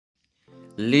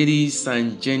Ladies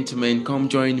and gentlemen, come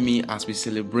join me as we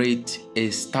celebrate a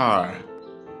star.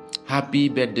 Happy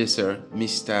birthday, sir,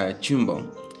 Mr.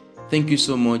 Chumbong. Thank you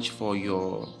so much for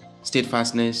your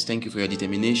steadfastness. Thank you for your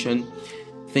determination.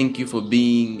 Thank you for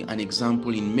being an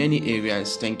example in many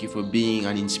areas. Thank you for being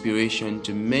an inspiration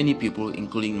to many people,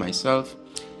 including myself.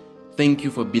 Thank you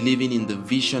for believing in the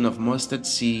vision of Mustard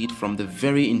Seed from the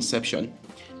very inception.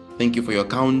 Thank you for your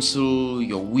counsel,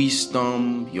 your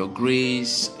wisdom, your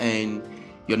grace, and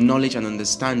your knowledge and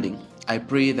understanding. I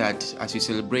pray that as you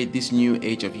celebrate this new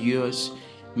age of yours,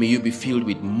 may you be filled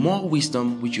with more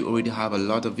wisdom, which you already have a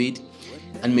lot of it,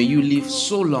 and may you live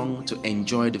so long to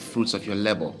enjoy the fruits of your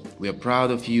labor. We are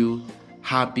proud of you.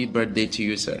 Happy birthday to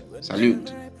you, sir.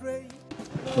 Salute.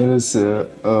 Hello, sir.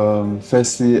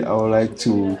 Firstly, I would like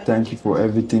to thank you for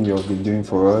everything you have been doing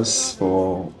for us,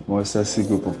 for MustardSeed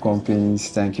Group of Companies.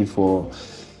 Thank you for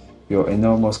your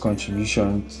enormous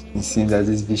contribution in seeing that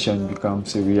this vision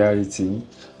becomes a reality.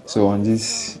 So on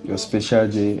this, your special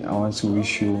day, I want to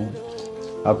wish you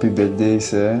happy birthday,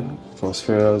 sir.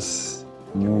 Prosperous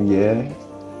new year.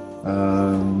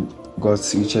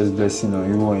 God's richest blessing on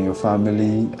you and your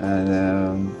family,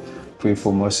 and pray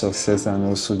for more success, and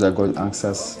also that God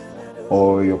answers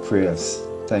all your prayers.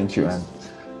 Thank you and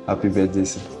happy birthday,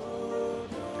 sir.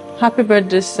 Happy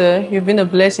birthday, sir. You've been a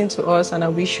blessing to us, and I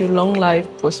wish you long life,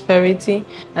 prosperity,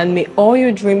 and may all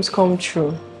your dreams come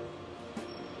true.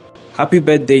 Happy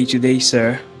birthday today,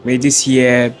 sir. May this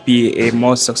year be a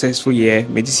more successful year.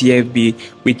 May this year be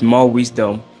with more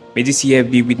wisdom. May this year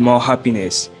be with more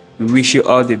happiness. We wish you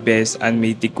all the best, and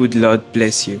may the good Lord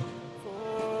bless you.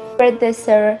 Happy birthday,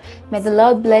 sir. May the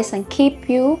Lord bless and keep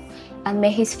you, and may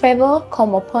His favor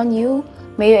come upon you.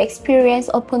 May you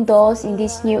experience open doors in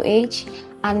this new age,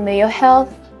 and may your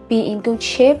health be in good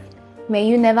shape. May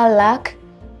you never lack,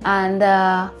 and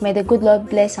may the good Lord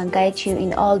bless and guide you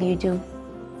in all you do.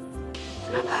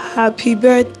 Happy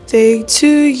birthday to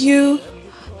you.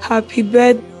 Happy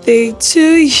birthday to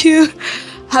you.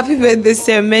 Happy birthday,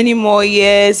 sir. Many more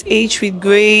years, age with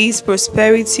grace,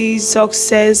 prosperity,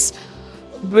 success,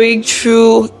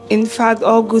 breakthrough, in fact,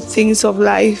 all good things of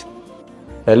life.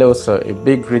 Hello, sir. A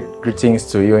big greetings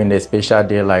to you in a special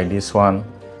day like this one.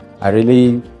 I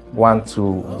really want to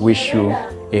wish you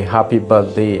a happy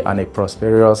birthday and a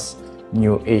prosperous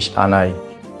new age, and I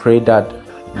pray that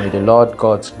may the Lord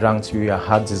God grant you your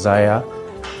heart desire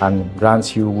and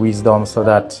grant you wisdom so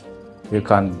that you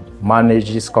can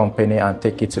manage this company and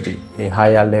take it to a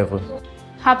higher level.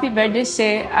 Happy birthday,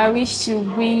 sir. I wish to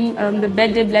bring the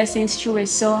birthday blessings through a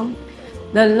song.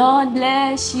 The Lord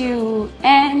bless you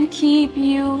and keep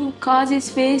you, cause His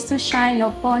face to shine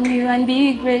upon you and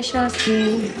be gracious to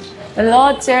you. The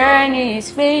Lord turn His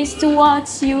face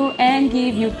towards you and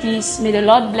give you peace. May the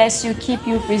Lord bless you, keep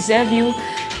you, preserve you,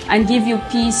 and give you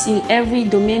peace in every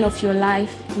domain of your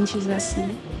life. In Jesus'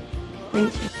 name.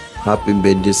 Thank you. Happy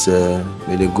birthday, sir.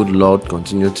 May the good Lord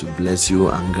continue to bless you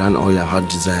and grant all your heart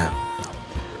desire.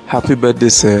 Happy birthday,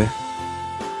 sir.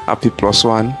 Happy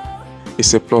 +1.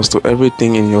 It's a plus to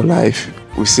everything in your life.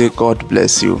 We say God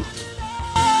bless you.